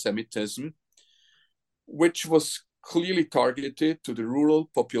anti-Semitism, which was clearly targeted to the rural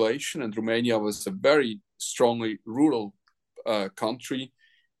population, and Romania was a very strongly rural country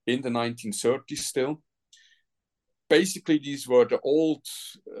in the 1930s still. Basically, these were the old,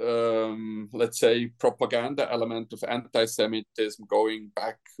 let's say, propaganda element of anti-Semitism going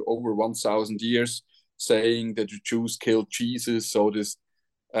back over 1,000 years, saying that the Jews killed Jesus. So this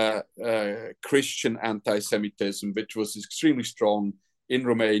Christian anti-Semitism, which was extremely strong in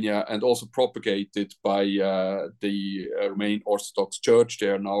Romania and also propagated by the Romanian Orthodox Church.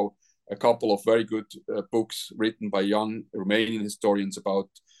 There are now a couple of very good books written by young Romanian historians about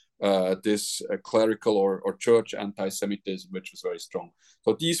this clerical or church anti-Semitism, which was very strong.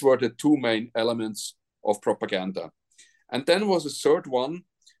 So these were the two main elements of propaganda. And then was a third one,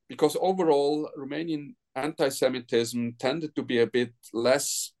 because overall Romanian anti-Semitism tended to be a bit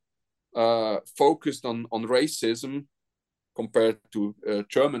less focused on racism compared to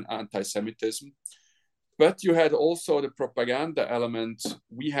German anti-Semitism. But you had also the propaganda element.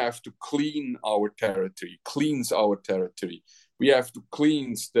 We have to cleanse our territory. We have to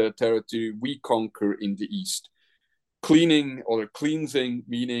cleanse the territory we conquer in the East. Cleaning or cleansing,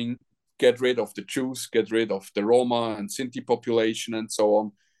 meaning get rid of the Jews, get rid of the Roma and Sinti population and so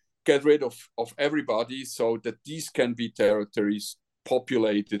on. Get rid of everybody so that these can be territories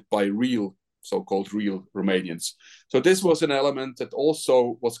populated by real, so-called real Romanians. So this was an element that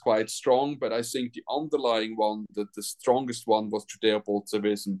also was quite strong, but I think the underlying one, the strongest one, was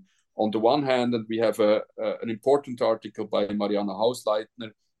Judeo-Bolshevism on the one hand, and we have an important article by Marianne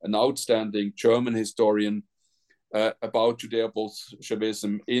Hausleitner, an outstanding German historian, about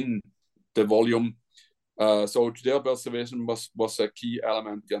Judeo-Bolshevism in the volume. So Judeo-Bolshevism was a key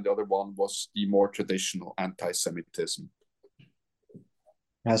element, and the other one was the more traditional anti-Semitism.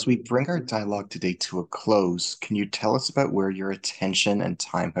 As we bring our dialogue today to a close, can you tell us about where your attention and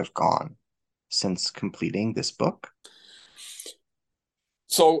time have gone since completing this book?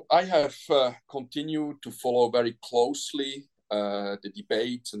 So I have continued to follow very closely the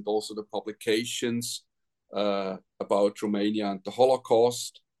debates and also the publications about Romania and the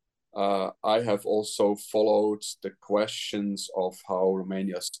Holocaust. I have also followed the questions of how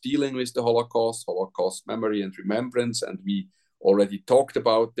Romania is dealing with the Holocaust memory and remembrance, and we already talked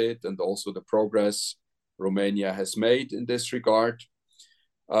about it, and also the progress Romania has made in this regard.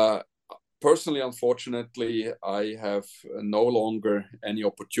 Personally, unfortunately, I have no longer any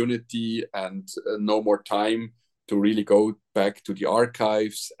opportunity and no more time to really go back to the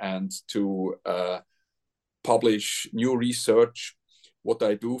archives and to publish new research. What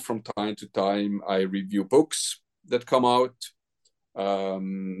I do from time to time, I review books that come out.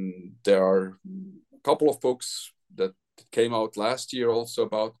 There are a couple of books that came out last year also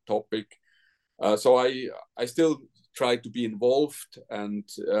about the topic. So I still try to be involved and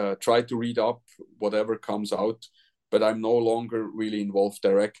try to read up whatever comes out, but I'm no longer really involved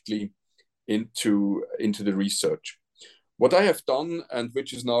directly into the research. What I have done, and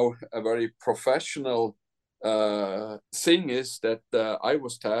which is now a very professional thing, is that I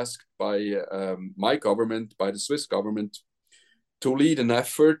was tasked by my government, by the Swiss government, to lead an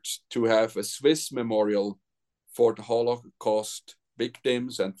effort to have a Swiss memorial for the Holocaust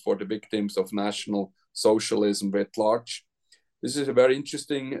victims and for the victims of National Socialism writ large. This is a very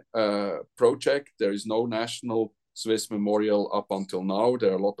interesting project. There is no national Swiss memorial up until now.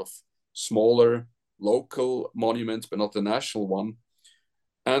 There are a lot of smaller local monuments, but not the national one.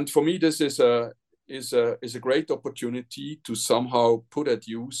 And for me, this is a great opportunity to somehow put at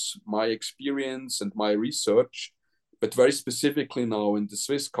use my experience and my research, but very specifically now in the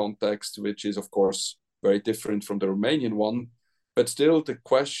Swiss context, which is, of course, very different from the Romanian one. But still, the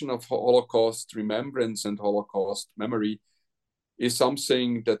question of Holocaust remembrance and Holocaust memory is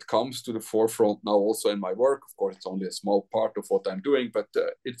something that comes to the forefront now also in my work. Of course, it's only a small part of what I'm doing, but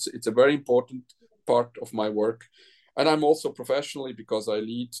it's a very important part of my work. And I'm also professionally, because I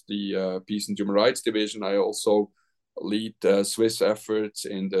lead the Peace and Human Rights Division, I also lead Swiss efforts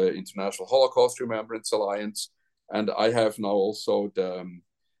in the International Holocaust Remembrance Alliance. And I have now also the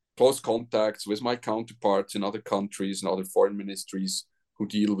close contacts with my counterparts in other countries and other foreign ministries who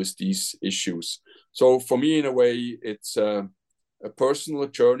deal with these issues. So for me, in a way, it's a personal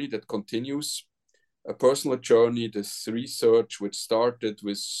journey that continues, a personal journey, this research which started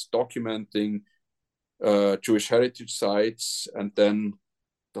with documenting Jewish heritage sites and then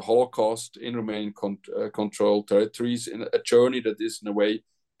the Holocaust in Romanian controlled territories, in a journey that is, in a way,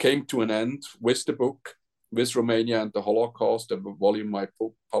 came to an end with the book, with Romania and the Holocaust, a volume I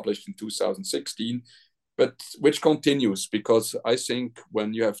published in 2016, but which continues, because I think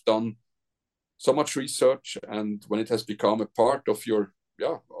when you have done so much research and when it has become a part of your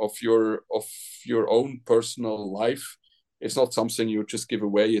own personal life, it's not something you just give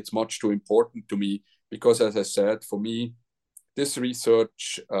away. It's much too important to me, because, as I said, for me, this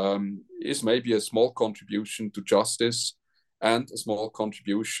research is maybe a small contribution to justice and a small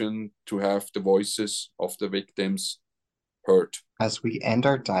contribution to have the voices of the victims heard. As we end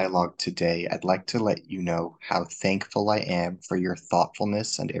our dialogue today, I'd like to let you know how thankful I am for your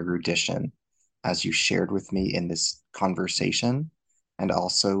thoughtfulness and erudition as you shared with me in this conversation, and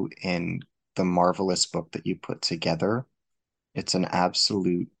also in the marvelous book that you put together. It's an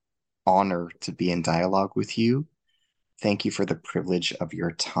absolute honor to be in dialogue with you. Thank you for the privilege of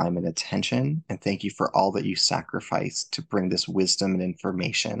your time and attention, and thank you for all that you sacrificed to bring this wisdom and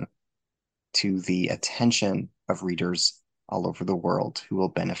information to the attention of readers all over the world who will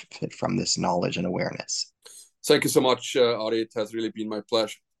benefit from this knowledge and awareness. Thank you so much, Ari. It has really been my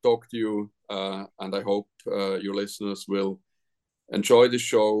pleasure to talk to you, and I hope your listeners will enjoy the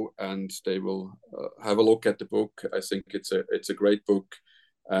show and they will have a look at the book. I think it's a great book.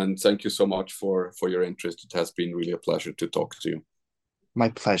 And thank you so much for your interest. It has been really a pleasure to talk to you. My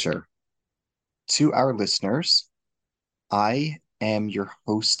pleasure. To our listeners, I am your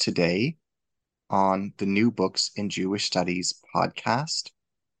host today on the New Books in Jewish Studies podcast,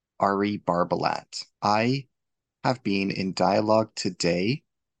 Ari Barbalat. I have been in dialogue today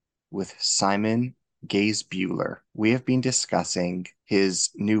with Simon Geissbühler. We have been discussing his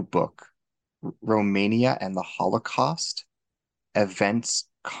new book, Romania and the Holocaust, Events,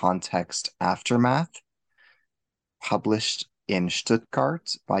 Context, Aftermath, published in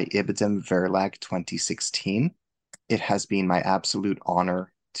Stuttgart by Ibidem Verlag 2016. It has been my absolute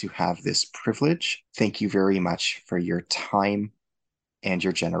honor to have this privilege. Thank you very much for your time and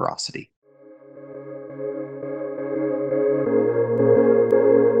your generosity.